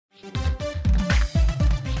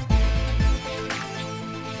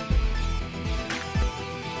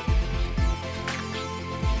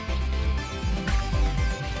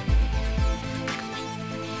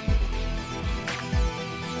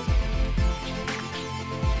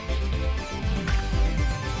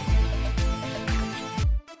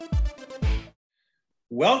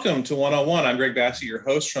Welcome to 101. I'm Greg Bassey, your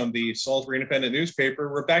host from the Salisbury Independent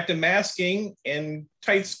newspaper. We're back to masking in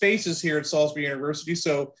tight spaces here at Salisbury University.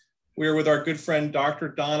 So we're with our good friend,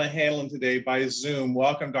 Dr. Hanlin today by Zoom.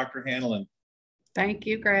 Welcome, Dr. Hanlin. Thank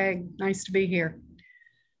you, Greg. Nice to be here.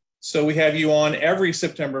 So we have you on every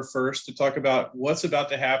September 1st to talk about what's about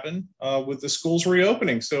to happen with the schools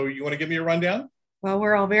reopening. So you want to give me a rundown? Well,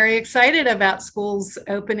 we're all very excited about schools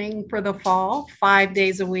opening for the fall, 5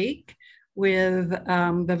 days a week, with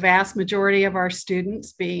the vast majority of our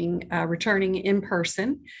students being returning in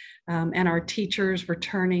person and our teachers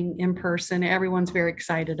returning in person. Everyone's very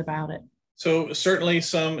excited about it. So certainly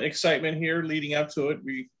some excitement here leading up to it.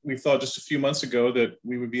 We thought just a few months ago that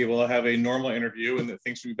we would be able to have a normal interview and that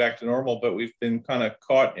things would be back to normal, but we've been kind of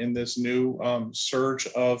caught in this new surge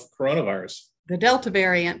of coronavirus. The Delta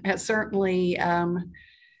variant has certainly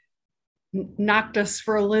knocked us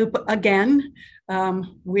for a loop again.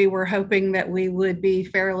 We were hoping that we would be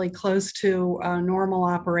fairly close to normal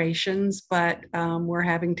operations, but we're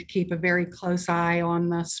having to keep a very close eye on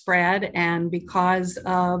the spread. And because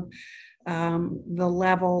of the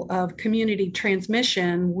level of community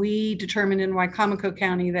transmission, we determined in Wicomico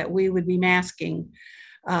County that we would be masking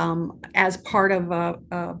as part of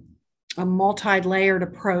a multi-layered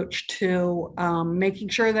approach to making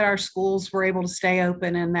sure that our schools were able to stay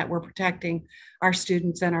open and that we're protecting our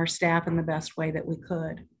students and our staff in the best way that we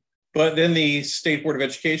could. But then the State Board of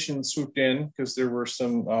Education swooped in because there were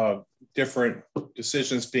some different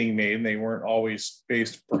decisions being made, and they weren't always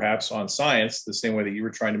based perhaps on science, the same way that you were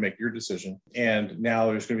trying to make your decision. And now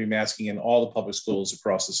there's going to be masking in all the public schools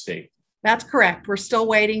across the state. That's correct. We're still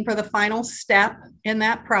waiting for the final step in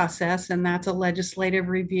that process, and that's a legislative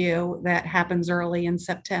review that happens early in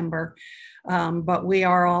September. But we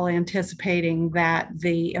are all anticipating that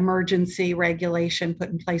the emergency regulation put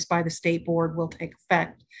in place by the state board will take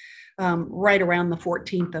effect right around the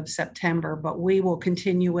 14th of September, but we will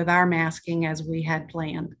continue with our masking as we had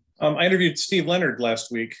planned. I interviewed Steve Leonard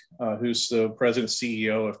last week, who's the president and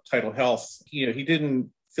CEO of Title Health. He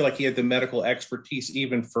didn't feel like he had the medical expertise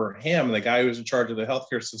even for him, the guy who was in charge of the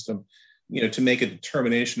healthcare system, to make a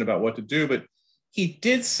determination about what to do. But he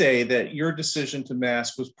did say that your decision to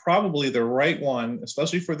mask was probably the right one,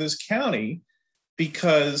 especially for this county,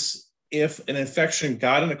 because if an infection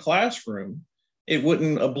got in a classroom, it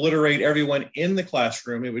wouldn't obliterate everyone in the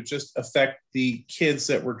classroom. It would just affect the kids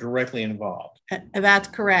that were directly involved. That's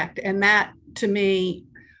correct. And that, to me,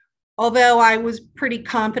 although I was pretty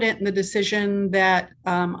confident in the decision that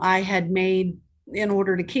I had made in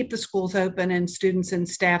order to keep the schools open and students and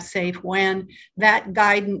staff safe, when that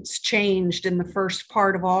guidance changed in the first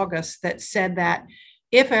part of August that said that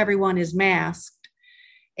if everyone is masked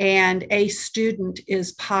and a student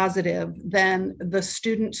is positive, then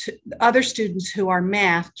the other students who are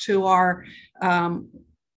masked, who are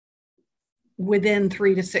within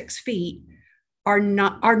 3 to 6 feet, are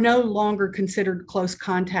no longer considered close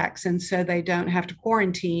contacts, and so they don't have to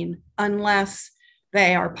quarantine unless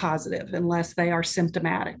they are positive, unless they are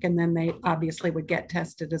symptomatic, and then they obviously would get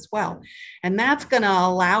tested as well. And that's going to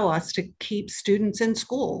allow us to keep students in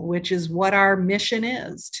school, which is what our mission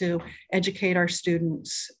is, to educate our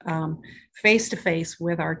students face-to-face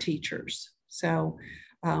with our teachers. So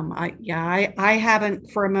I haven't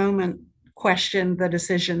for a moment questioned the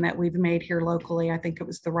decision that we've made here locally. I think it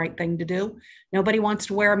was the right thing to do. Nobody wants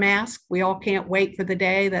to wear a mask. We all can't wait for the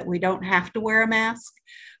day that we don't have to wear a mask.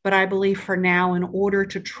 But I believe for now, in order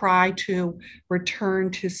to try to return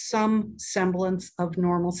to some semblance of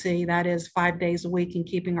normalcy, that is 5 days a week and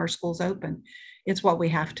keeping our schools open, it's what we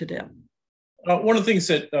have to do. One of the things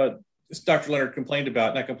that Dr.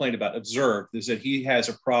 Leonard observed, is that he has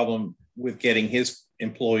a problem with getting his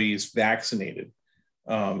employees vaccinated.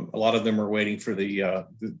 A lot of them are waiting for the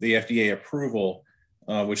FDA approval,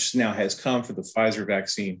 which now has come for the Pfizer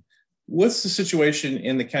vaccine. What's the situation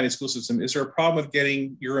in the county school system? Is there a problem with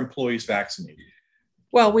getting your employees vaccinated?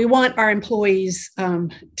 Well, we want our employees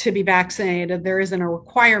to be vaccinated. There isn't a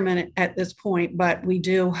requirement at this point, but we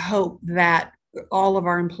do hope that all of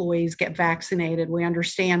our employees get vaccinated. We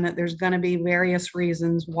understand that there's going to be various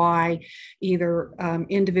reasons why either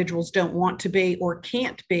individuals don't want to be or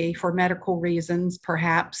can't be for medical reasons,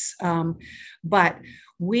 perhaps. But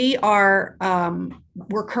we're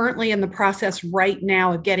currently in the process right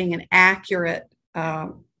now of getting an accurate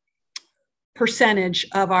percentage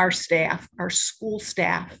of our staff, our school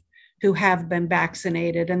staff, who have been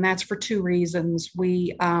vaccinated. And that's for two reasons.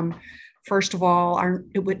 First of all,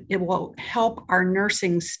 it will help our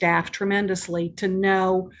nursing staff tremendously to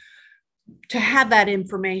know to have that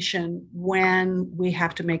information when we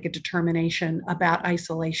have to make a determination about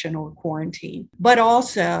isolation or quarantine. But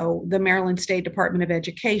also the Maryland State Department of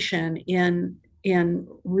Education in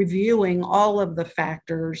reviewing all of the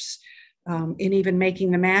factors in even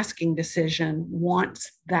making the masking decision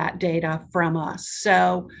wants that data from us.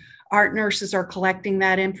 So our nurses are collecting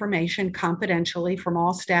that information confidentially from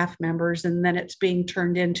all staff members, and then it's being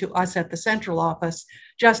turned into us at the central office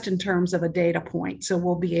just in terms of a data point. So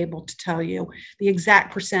we'll be able to tell you the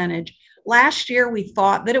exact percentage. Last year, we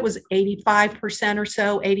thought that it was 85% or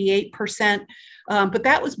so, 88%, but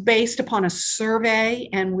that was based upon a survey,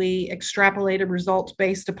 and we extrapolated results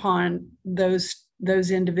based upon those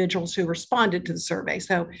individuals who responded to the survey.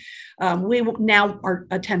 So we now are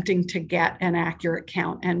attempting to get an accurate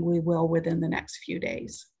count, and we will within the next few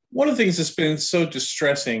days. One of the things that's been so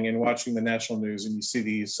distressing in watching the national news, and you see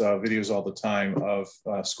these videos all the time of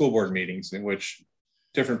school board meetings in which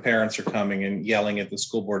different parents are coming and yelling at the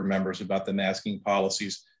school board members about the masking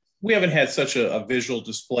policies. We haven't had such a visual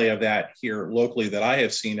display of that here locally that I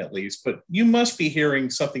have seen, at least, but you must be hearing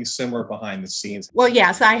something similar behind the scenes. Well,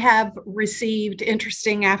 yes, I have received,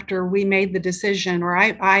 interesting, after we made the decision, or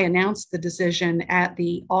I announced the decision at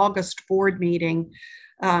the August board meeting,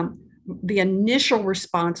 the initial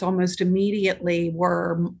response almost immediately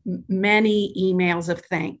were many emails of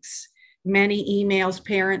thanks. Many emails,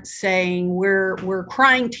 parents saying, we're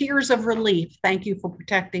crying tears of relief. Thank you for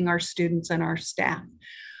protecting our students and our staff.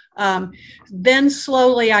 Then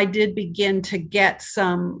slowly I did begin to get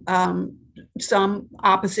some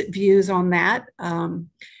opposite views on that.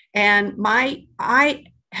 And I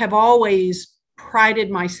have always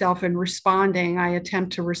prided myself in responding. I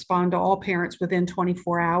attempt to respond to all parents within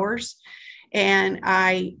 24 hours. And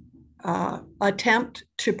I attempt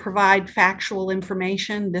to provide factual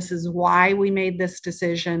information. This is why we made this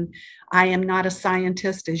decision. I am not a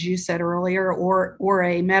scientist, as you said earlier, or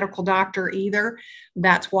a medical doctor either.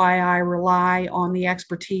 That's why I rely on the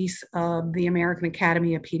expertise of the American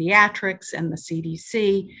Academy of Pediatrics and the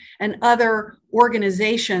CDC and other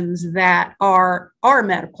organizations that are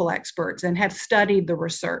medical experts and have studied the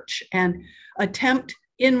research, and attempt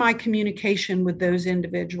in my communication with those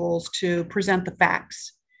individuals to present the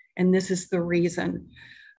facts. And this is the reason.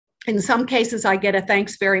 In some cases, I get a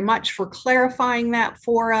thanks very much for clarifying that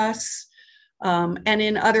for us. And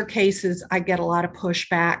in other cases, I get a lot of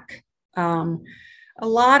pushback, a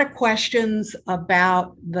lot of questions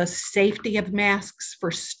about the safety of masks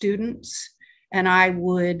for students. And I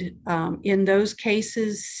would, in those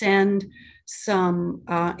cases, send some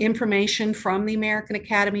information from the American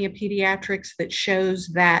Academy of Pediatrics that shows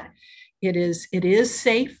that it is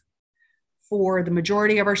safe for the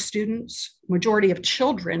majority of our students, majority of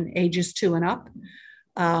children ages 2 and up.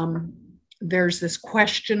 There's this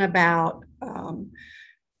question about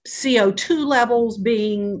CO2 levels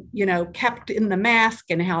being, kept in the mask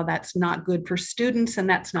and how that's not good for students, and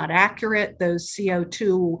that's not accurate. Those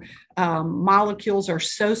CO2 molecules are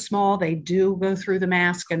so small, they do go through the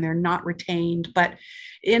mask and they're not retained. But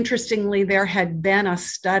interestingly, there had been a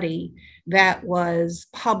study that was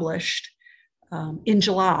published in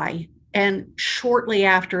July, and shortly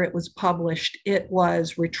after it was published, it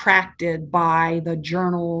was retracted by the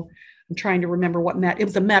journal. I'm trying to remember it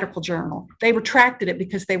was a medical journal. They retracted it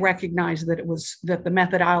because they recognized that the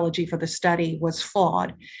methodology for the study was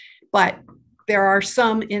flawed. But there are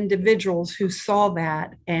some individuals who saw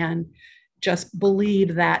that and just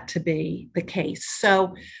believe that to be the case.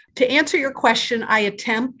 So to answer your question, I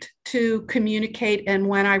attempt to communicate, and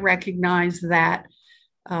when I recognize that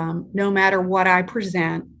no matter what I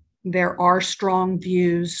present, there are strong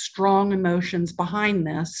views, strong emotions behind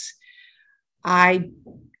this, I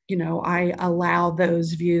allow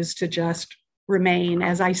those views to just remain.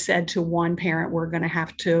 As I said to one parent, we're going to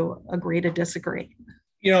have to agree to disagree.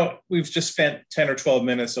 We've just spent 10 or 12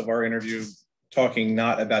 minutes of our interview talking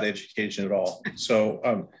not about education at all.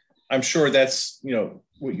 So I'm sure that's,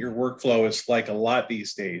 what your workflow is like a lot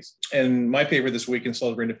these days. And my paper this week in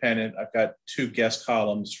Sullivan Independent, I've got 2 guest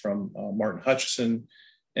columns from Martin Hutchison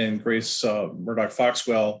and Grace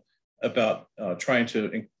Murdoch-Foxwell about trying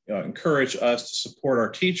to encourage us to support our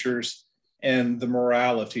teachers and the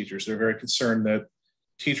morale of teachers. They're very concerned that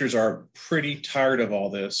teachers are pretty tired of all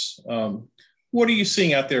this. What are you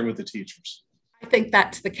seeing out there with the teachers? I think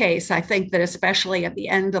that's the case. I think that especially at the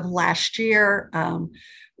end of last year,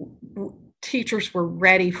 teachers were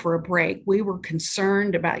ready for a break. We were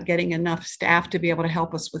concerned about getting enough staff to be able to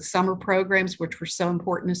help us with summer programs, which were so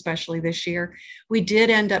important, especially this year. We did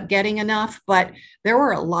end up getting enough, but there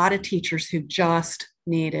were a lot of teachers who just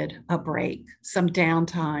needed a break, some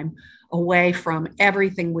downtime away from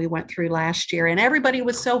everything we went through last year. And everybody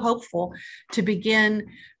was so hopeful to begin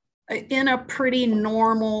in a pretty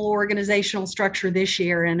normal organizational structure this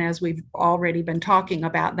year. And as we've already been talking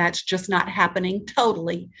about, that's just not happening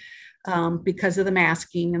totally because of the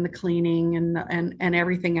masking and the cleaning and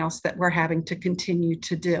everything else that we're having to continue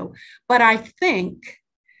to do. But I think,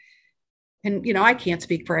 and I can't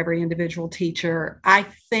speak for every individual teacher, I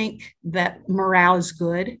think that morale is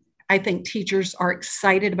good. I think teachers are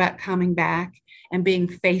excited about coming back and being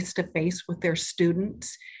face to face with their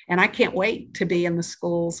students. And I can't wait to be in the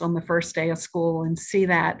schools on the first day of school and see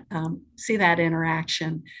that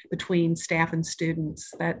interaction between staff and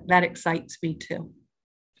students. That excites me too.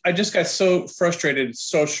 I just got so frustrated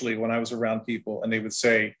socially when I was around people and they would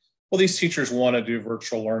say, well, these teachers want to do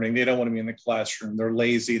virtual learning. They don't want to be in the classroom. They're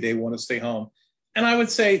lazy. They want to stay home. And I would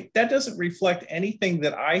say that doesn't reflect anything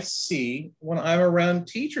that I see when I'm around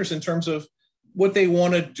teachers in terms of what they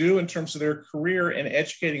want to do in terms of their career and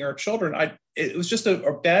educating our children. It was just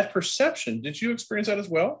a bad perception. Did you experience that as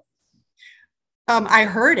well? I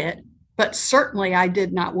heard it, but certainly I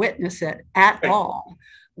did not witness it at all.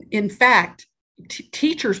 In fact,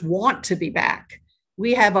 teachers want to be back.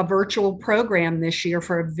 We have a virtual program this year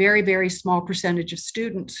for a very, very small percentage of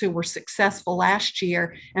students who were successful last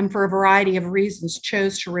year and for a variety of reasons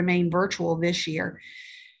chose to remain virtual this year.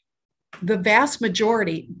 The vast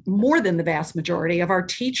majority, more than the vast majority of our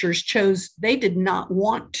teachers they did not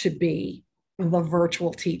want to be the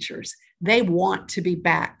virtual teachers. They want to be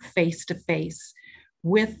back face to face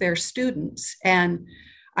with their students. And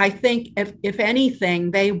I think if anything,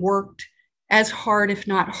 they worked as hard, if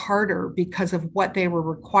not harder, because of what they were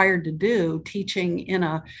required to do, teaching in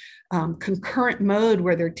a concurrent mode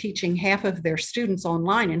where they're teaching half of their students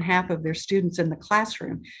online and half of their students in the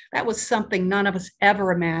classroom. That was something none of us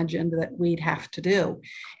ever imagined that we'd have to do.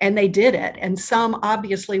 And they did it. And some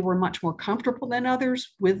obviously were much more comfortable than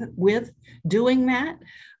others with doing that.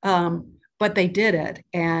 But they did it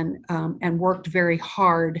and worked very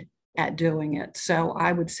hard at doing it. So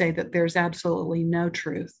I would say that there's absolutely no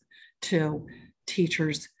truth to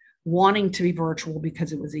teachers wanting to be virtual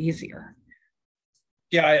because it was easier.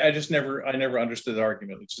 Yeah, I never understood the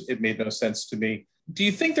argument. It made no sense to me. Do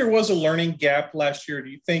you think there was a learning gap last year? Do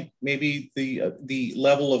you think maybe the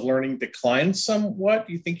level of learning declined somewhat?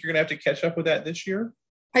 Do you think you're going to have to catch up with that this year?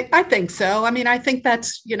 I think so. I mean, I think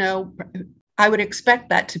that's, I would expect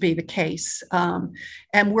that to be the case.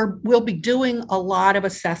 And we'll be doing a lot of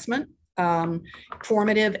assessment,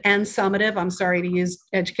 formative and summative. I'm sorry to use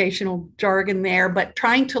educational jargon there, but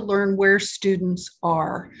trying to learn where students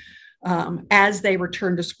are as they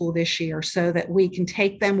return to school this year so that we can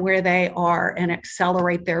take them where they are and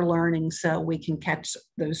accelerate their learning so we can catch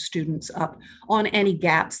those students up on any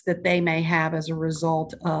gaps that they may have as a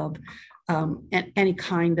result of any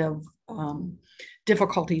kind of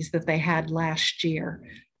difficulties that they had last year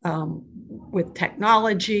with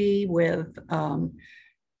technology, with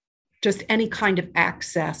just any kind of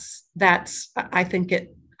access.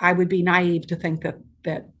 I would be naive to think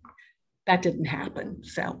that didn't happen.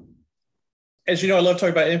 So, as you know, I love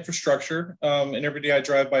talking about infrastructure. And every day I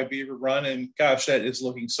drive by Beaver Run, and gosh, that is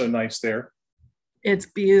looking so nice there. It's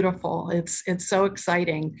beautiful. It's so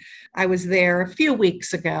exciting. I was there a few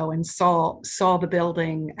weeks ago and saw the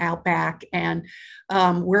building out back, and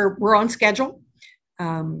we're on schedule.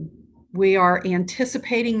 We are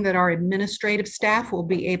anticipating that our administrative staff will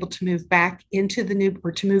be able to move into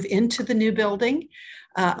the new building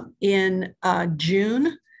in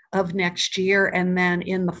June of next year, and then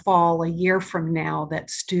in the fall, a year from now, that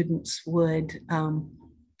students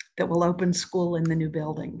that will open school in the new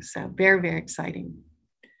building. So very, very exciting.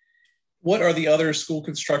 What are the other school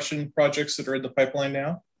construction projects that are in the pipeline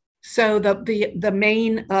now? So the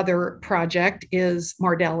main other project is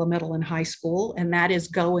Mardella Middle and High School, and that is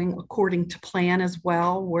going according to plan as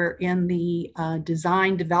well. We're in the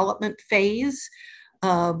design development phase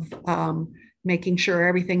of making sure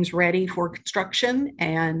everything's ready for construction.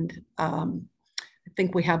 And I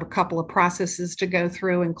think we have a couple of processes to go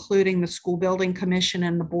through, including the School Building Commission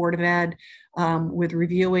and the Board of Ed with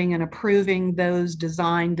reviewing and approving those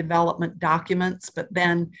design development documents, but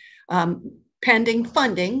then pending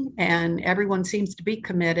funding, and everyone seems to be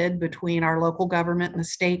committed between our local government and the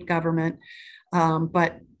state government.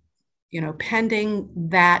 But pending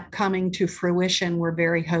that coming to fruition, we're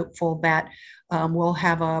very hopeful that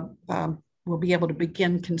we'll be able to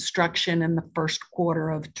begin construction in the first quarter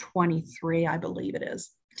of 23, I believe it is.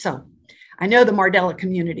 So I know the Mardella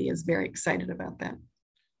community is very excited about that.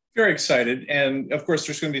 Very excited. And of course,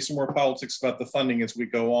 there's going to be some more politics about the funding as we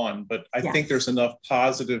go on, but I think there's enough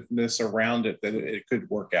positiveness around it that it could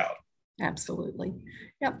work out. Absolutely.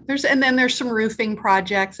 Yep. And then there's some roofing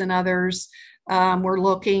projects and others. We're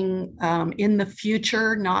looking in the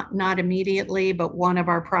future, not immediately, but one of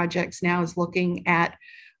our projects now is looking at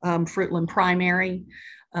Fruitland Primary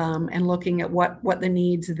and looking at what the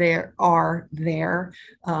needs there are there.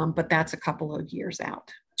 But that's a couple of years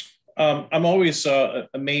out. I'm always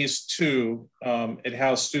amazed too at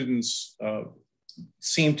how students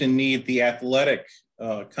seem to need the athletic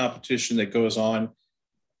competition that goes on,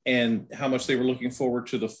 and how much they were looking forward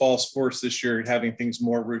to the fall sports this year, having things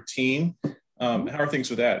more routine. How are things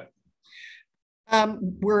with that?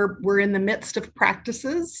 We're in the midst of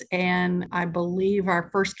practices, and I believe our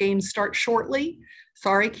first games start shortly.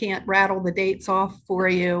 Sorry, can't rattle the dates off for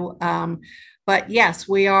you. But yes,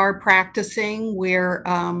 we are practicing. We're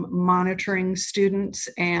monitoring students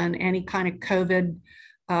and any kind of COVID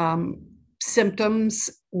symptoms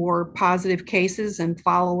or positive cases, and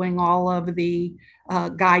following all of the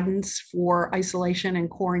guidance for isolation and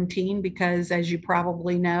quarantine, because as you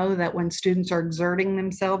probably know, that when students are exerting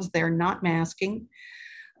themselves, they're not masking.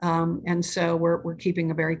 And so we're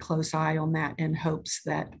keeping a very close eye on that in hopes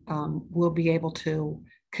that we'll be able to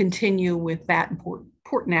continue with that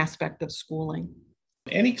important aspect of schooling.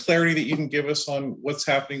 Any clarity that you can give us on what's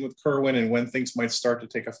happening with Kerwin and when things might start to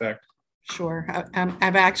take effect? Sure.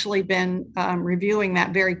 I've actually been reviewing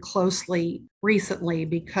that very closely recently,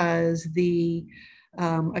 because the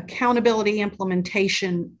Accountability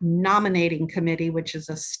Implementation Nominating Committee, which is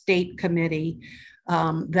a state committee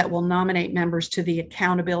that will nominate members to the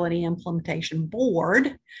Accountability Implementation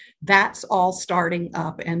Board, that's all starting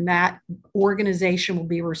up, and that organization will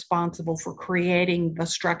be responsible for creating the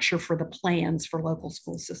structure for the plans for local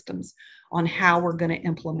school systems on how we're going to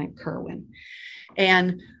implement Kerwin.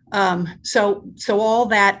 And so all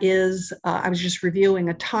that is, I was just reviewing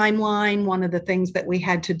a timeline. One of the things that we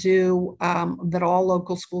had to do, that all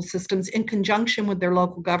local school systems in conjunction with their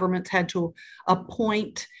local governments had to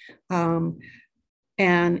appoint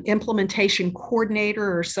an implementation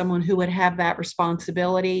coordinator, or someone who would have that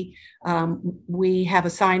responsibility. We have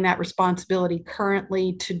assigned that responsibility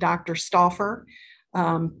currently to Dr. Stauffer,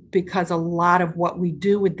 because a lot of what we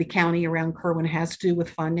do with the county around Kerwin has to do with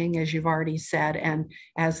funding, as you've already said. And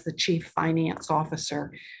as the chief finance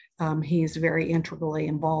officer, he's very integrally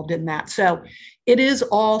involved in that. So it is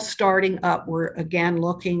all starting up. We're again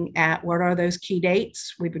looking at what are those key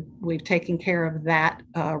dates. We've taken care of that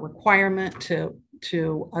requirement to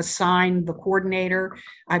assign the coordinator.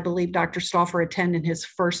 I believe Dr. Stauffer attended his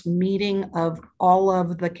first meeting of all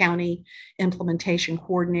of the county implementation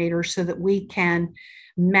coordinators, so that we can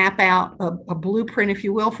map out a blueprint, if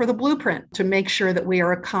you will, for the blueprint, to make sure that we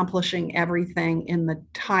are accomplishing everything in the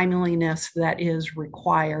timeliness that is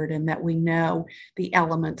required, and that we know the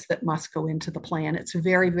elements that must go into the plan. It's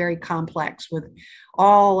very, very complex, with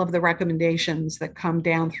all of the recommendations that come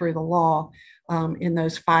down through the law in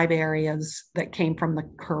those 5 areas that came from the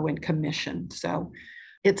Kerwin Commission. So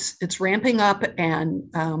it's ramping up, and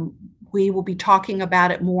we will be talking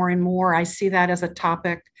about it more and more. I see that as a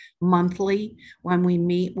topic monthly when we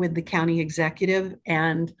meet with the county executive,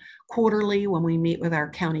 and quarterly when we meet with our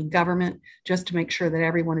county government, just to make sure that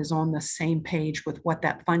everyone is on the same page with what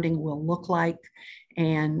that funding will look like,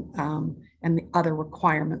 and the other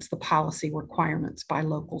requirements, the policy requirements by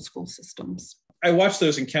local school systems. I watch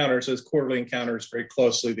those encounters, those quarterly encounters, very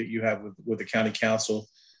closely that you have with the county council.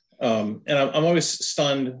 And I'm always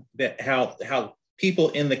stunned that how people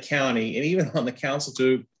in the county, and even on the council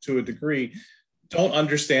to a degree, don't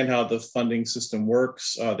understand how the funding system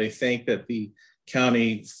works. They think that the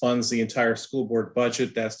county funds the entire school board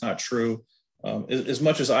budget. That's not true. As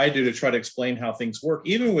much as I do to try to explain how things work,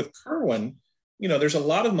 even with Kerwin, there's a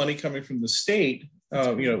lot of money coming from the state.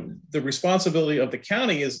 The responsibility of the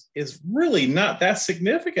county is really not that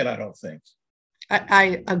significant, I don't think.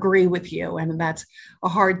 I agree with you, and that's a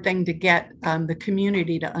hard thing to get the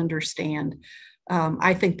community to understand.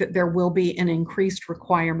 I think that there will be an increased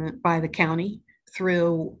requirement by the county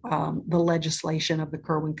through the legislation of the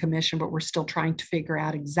Kerwin Commission, but we're still trying to figure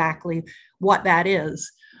out exactly what that is.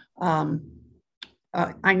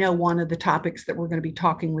 I know one of the topics that we're going to be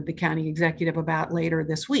talking with the county executive about later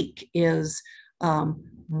this week is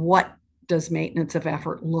what does maintenance of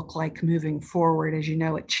effort look like moving forward? As you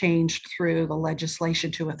know, it changed through the legislation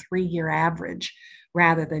to a 3-year average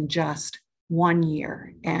rather than just 1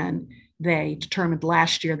 year. And they determined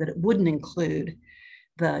last year that it wouldn't include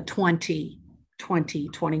the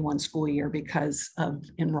 2020-21 school year because of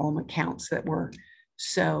enrollment counts that were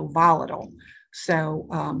so volatile. So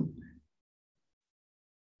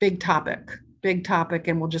big topic,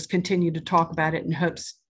 and we'll just continue to talk about it in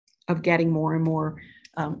hopes of getting more and more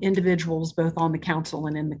individuals, both on the council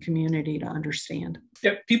and in the community, to understand.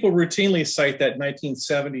 Yeah, people routinely cite that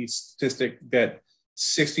 1970 statistic that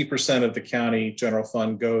 60% of the county general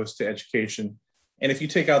fund goes to education. And if you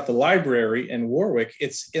take out the library in Warwick,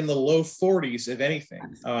 it's in the low 40s, if anything.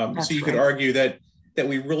 So you could argue that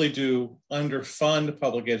we really do underfund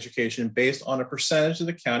public education based on a percentage of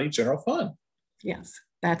the county general fund. Yes,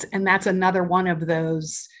 that's another one of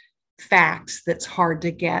those facts that's hard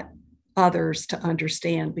to get others to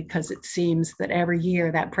understand, because it seems that every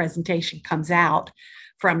year that presentation comes out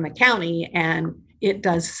from the county and it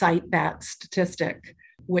does cite that statistic,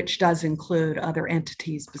 which does include other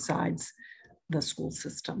entities besides the school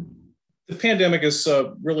system. The pandemic has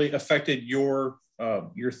really affected your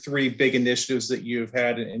three big initiatives that you've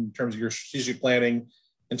had in terms of your strategic planning,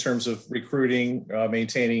 in terms of recruiting,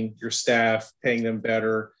 maintaining your staff, paying them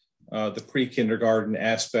better, the pre-kindergarten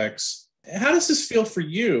aspects. How does this feel for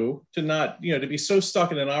you to not, to be so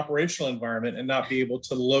stuck in an operational environment and not be able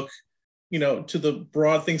to look, to the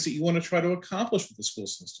broad things that you want to try to accomplish with the school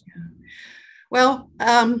system? Well,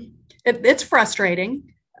 it's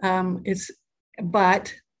frustrating.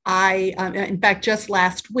 But in fact, just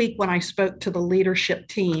last week when I spoke to the leadership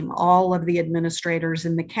team, all of the administrators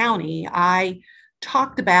in the county, I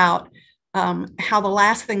talked about how the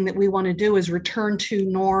last thing that we want to do is return to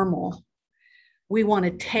normal. We want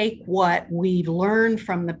to take what we've learned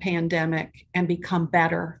from the pandemic and become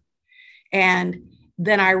better. And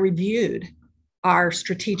then I reviewed our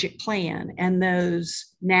strategic plan and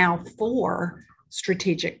those now 4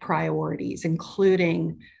 strategic priorities,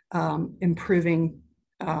 including improving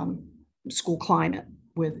school climate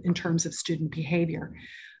in terms of student behavior,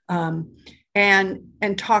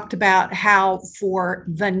 and talked about how for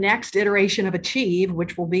the next iteration of Achieve,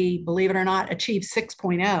 which will be, believe it or not, Achieve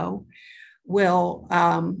 6.0,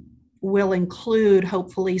 will include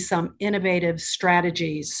hopefully some innovative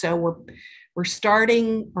strategies. So we're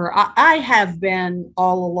starting, or I have been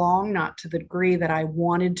all along, not to the degree that I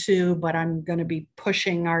wanted to, but I'm going to be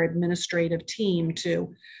pushing our administrative team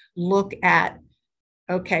to look at,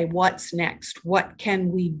 okay, what's next? What can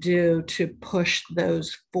we do to push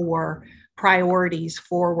those 4 priorities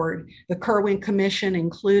forward? The Kerwin Commission,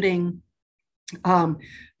 including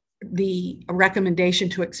the recommendation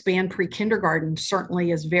to expand pre-kindergarten,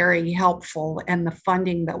 certainly is very helpful, and the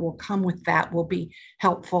funding that will come with that will be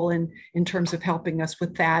helpful in terms of helping us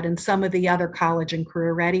with that. And some of the other college and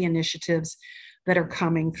career ready initiatives that are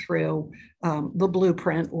coming through the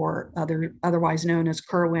blueprint, or otherwise known as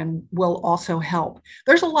Kerwin, will also help.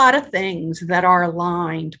 There's a lot of things that are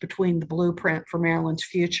aligned between the blueprint for Maryland's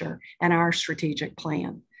future and our strategic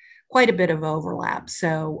plan. Quite a bit of overlap.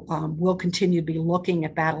 So we'll continue to be looking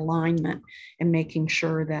at that alignment and making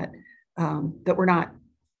sure that that we're not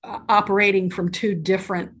operating from 2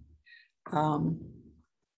 different, 2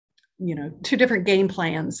 different game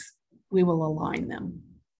plans. We will align them.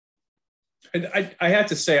 And I have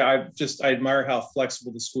to say, I admire how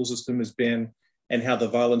flexible the school system has been, and how the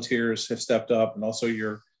volunteers have stepped up, and also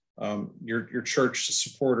your church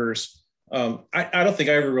supporters. I don't think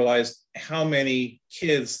I ever realized how many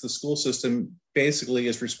kids the school system basically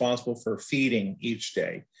is responsible for feeding each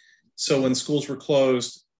day. So when schools were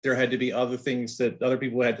closed, there had to be other things that other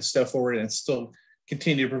people had to step forward and still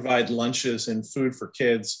continue to provide lunches and food for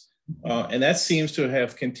kids. And that seems to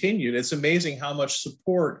have continued. It's amazing how much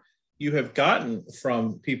support you have gotten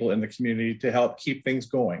from people in the community to help keep things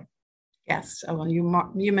going. Yes. Well,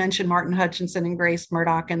 you mentioned Martin Hutchinson and Grace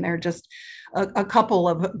Murdoch, and they're just a couple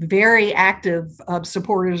of very active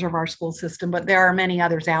supporters of our school system, but there are many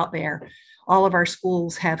others out there. All of our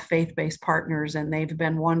schools have faith-based partners, and they've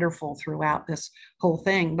been wonderful throughout this whole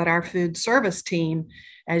thing. But our food service team,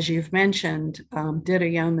 as you've mentioned, did a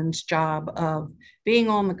yeoman's job of being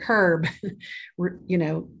on the curb,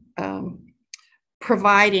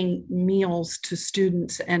 providing meals to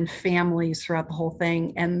students and families throughout the whole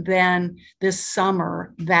thing. And then this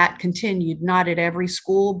summer, that continued, not at every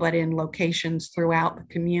school, but in locations throughout the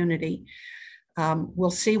community.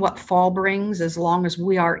 We'll see what fall brings. As long as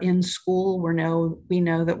we are in school, we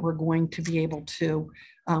know that we're going to be able to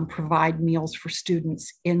provide meals for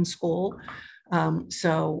students in school.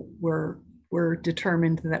 So we're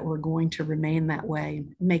determined that we're going to remain that way,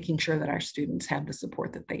 making sure that our students have the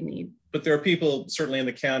support that they need. But there are people certainly in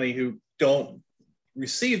the county who don't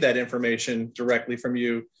receive that information directly from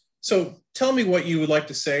you. So tell me what you would like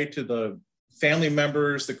to say to the family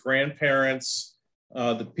members, the grandparents,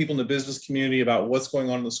 the people in the business community about what's going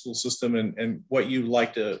on in the school system, and what you'd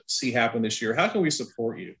like to see happen this year. How can we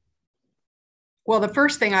support you? Well, the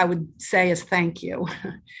first thing I would say is thank you.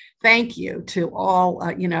 Thank you to all,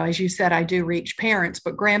 as you said, I do reach parents,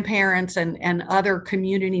 but grandparents and other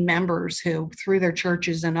community members who, through their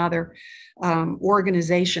churches and other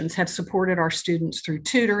organizations, have supported our students through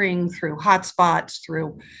tutoring, through hotspots,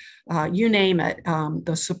 through you name it.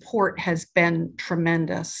 The support has been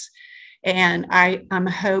tremendous. And I'm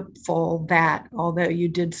hopeful that, although you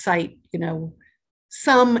did cite,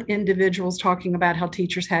 some individuals talking about how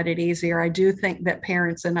teachers had it easier, I do think that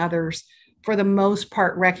parents and others, for the most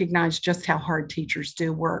part, recognize just how hard teachers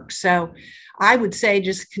do work. So I would say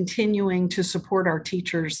just continuing to support our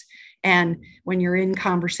teachers. And when you're in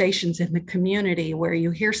conversations in the community where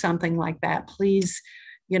you hear something like that, please,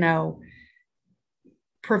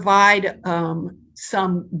 provide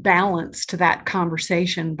some balance to that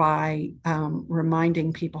conversation by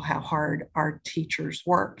reminding people how hard our teachers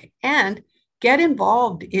work, and get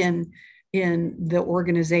involved in the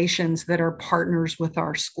organizations that are partners with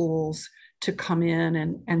our schools to come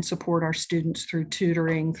in and support our students through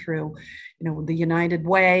tutoring, through, the United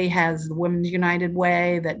Way has the Women's United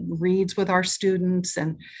Way that reads with our students,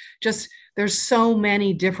 and just there's so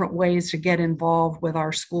many different ways to get involved with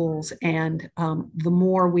our schools. And the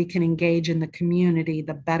more we can engage in the community,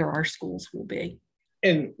 the better our schools will be.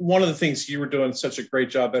 And one of the things you were doing such a great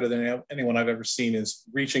job, better than anyone I've ever seen, is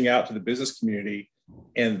reaching out to the business community.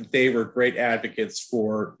 And they were great advocates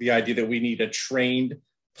for the idea that we need a trained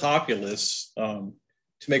populace to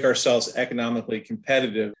make ourselves economically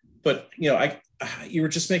competitive. But, you were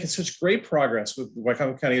just making such great progress with the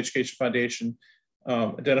Wycombe County Education Foundation,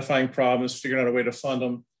 identifying problems, figuring out a way to fund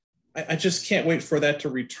them. I just can't wait for that to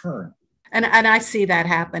return. And I see that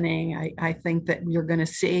happening. I think that you're going to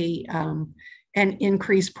see an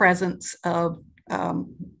increased presence of,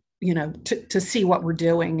 to see what we're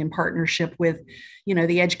doing in partnership with,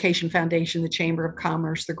 the Education Foundation, the Chamber of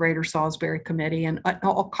Commerce, the Greater Salisbury Committee, and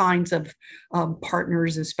all kinds of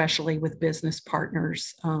partners, especially with business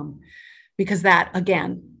partners, because that,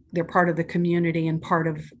 again, they're part of the community and part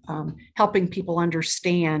of helping people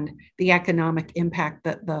understand the economic impact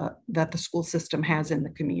that the school system has in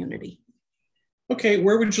the community. Okay,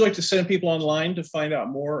 where would you like to send people online to find out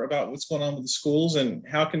more about what's going on with the schools, and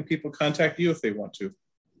how can people contact you if they want to?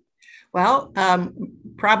 Well,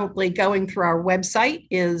 probably going through our website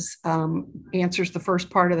answers the first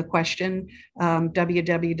part of the question,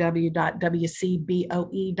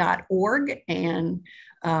 www.wcboe.org. And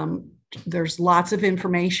there's lots of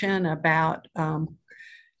information about,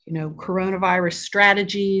 coronavirus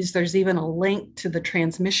strategies. There's even a link to the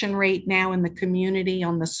transmission rate now in the community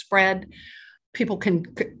on the spread. People can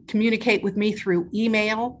communicate with me through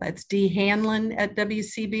email. That's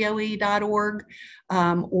dhanlin@wcboe.org,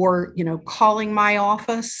 or, calling my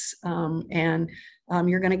office. And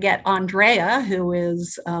you're going to get Andrea, who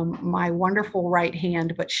is my wonderful right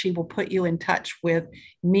hand, but she will put you in touch with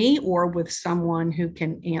me or with someone who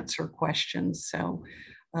can answer questions. So,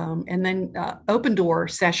 and then open door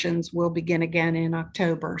sessions will begin again in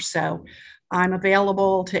October. So I'm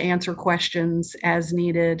available to answer questions as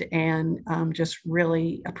needed, and just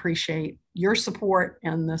really appreciate your support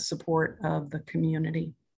and the support of the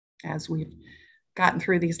community as we've gotten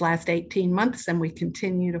through these last 18 months and we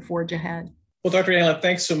continue to forge ahead. Well, Dr. Hanlin,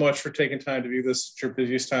 thanks so much for taking time to do this at your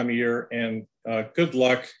busiest time of year, and good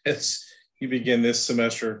luck as you begin this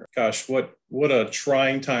semester. Gosh, what a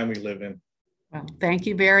trying time we live in. Well, thank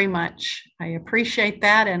you very much. I appreciate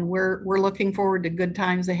that, and we're looking forward to good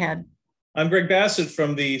times ahead. I'm Greg Bassett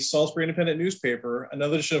from the Salisbury Independent Newspaper,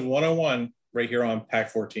 another edition of 101 right here on PAC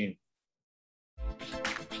 14.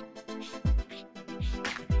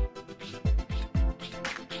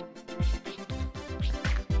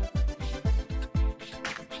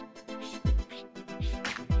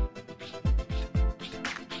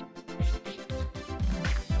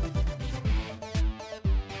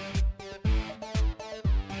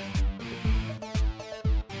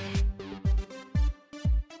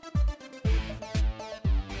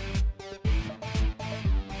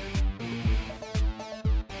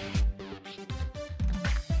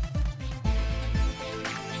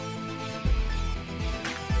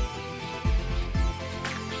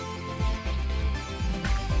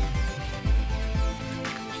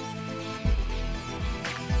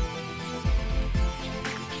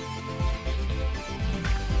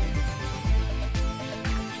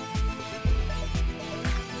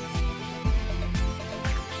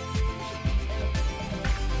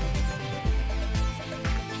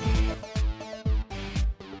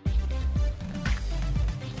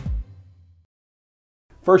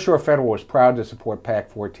 First Shore Federal is proud to support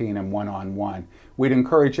PAC 14 and one-on-one. We'd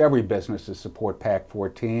encourage every business to support PAC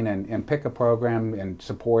 14 and pick a program and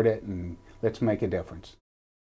support it and Let's make a difference.